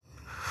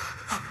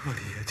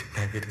María,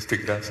 llena eres de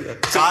gracia.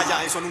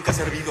 Calla, eso nunca ha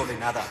servido de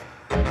nada.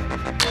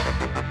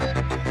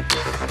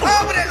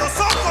 ¡Abre los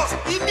ojos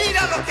y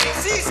mira lo que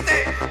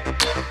hiciste!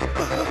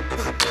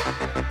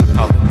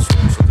 Abre los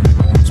ojos o te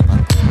devuelvo los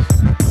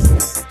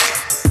párpados.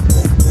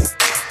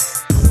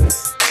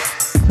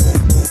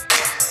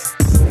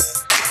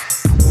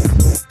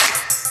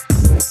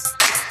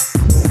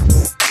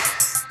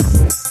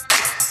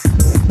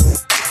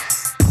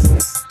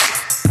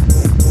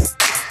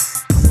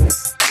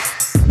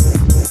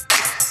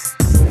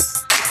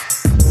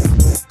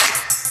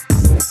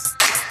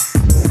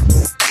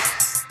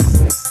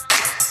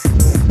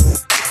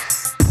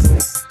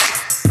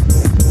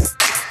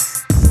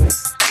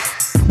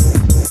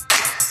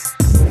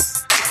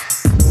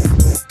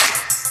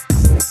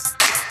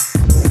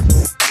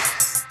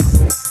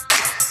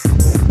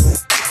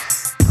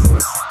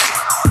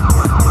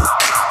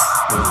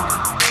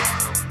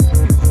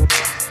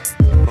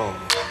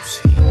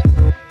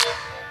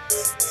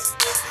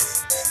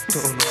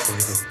 No, no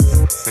puedo.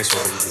 Es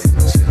horrible,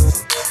 ¿no es cierto?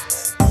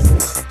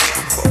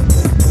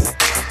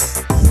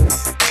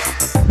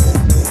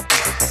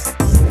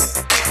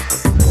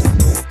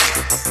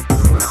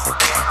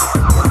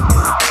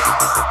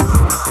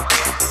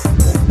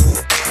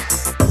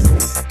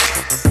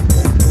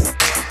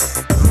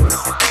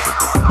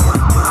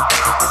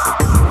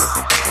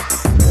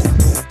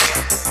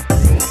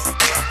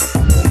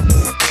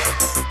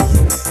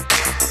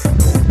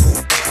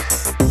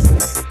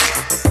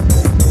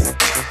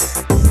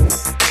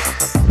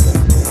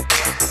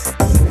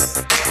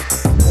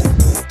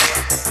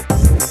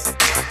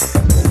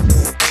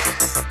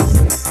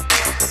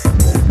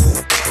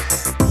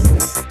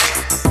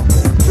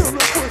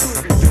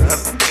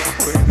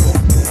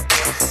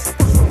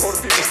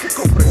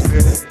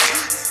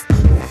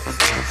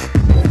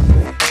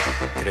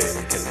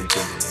 Créeme que lo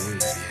entiendo muy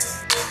bien.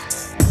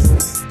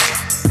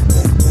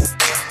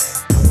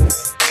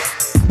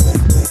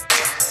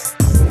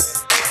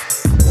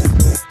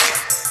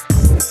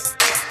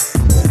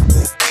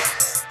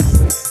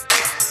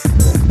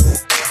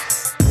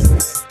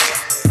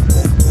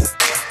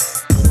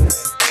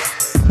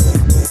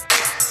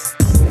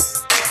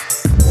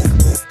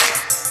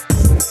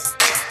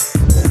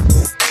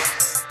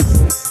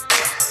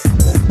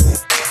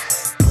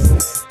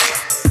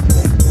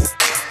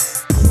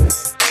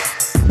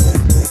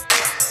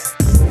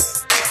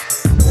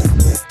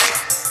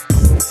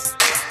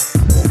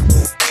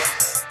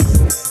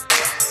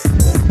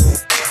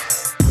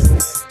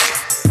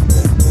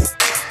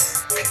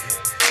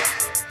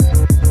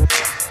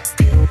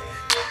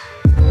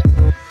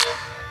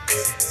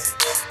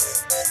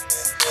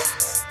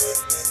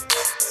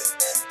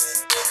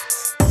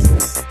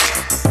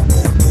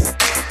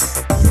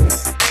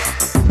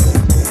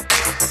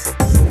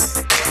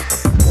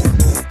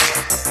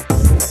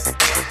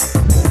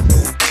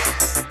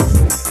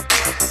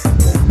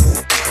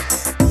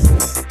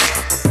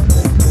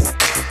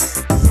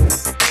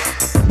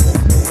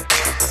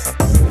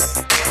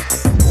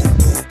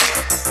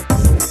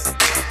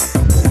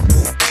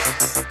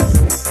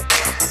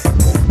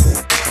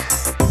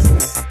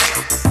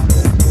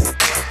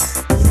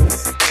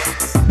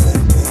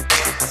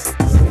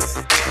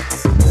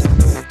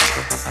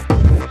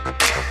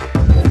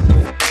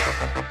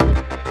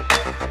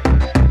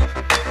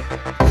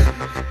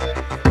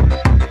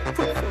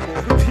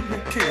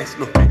 ¿Qué es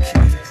lo que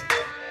quieres?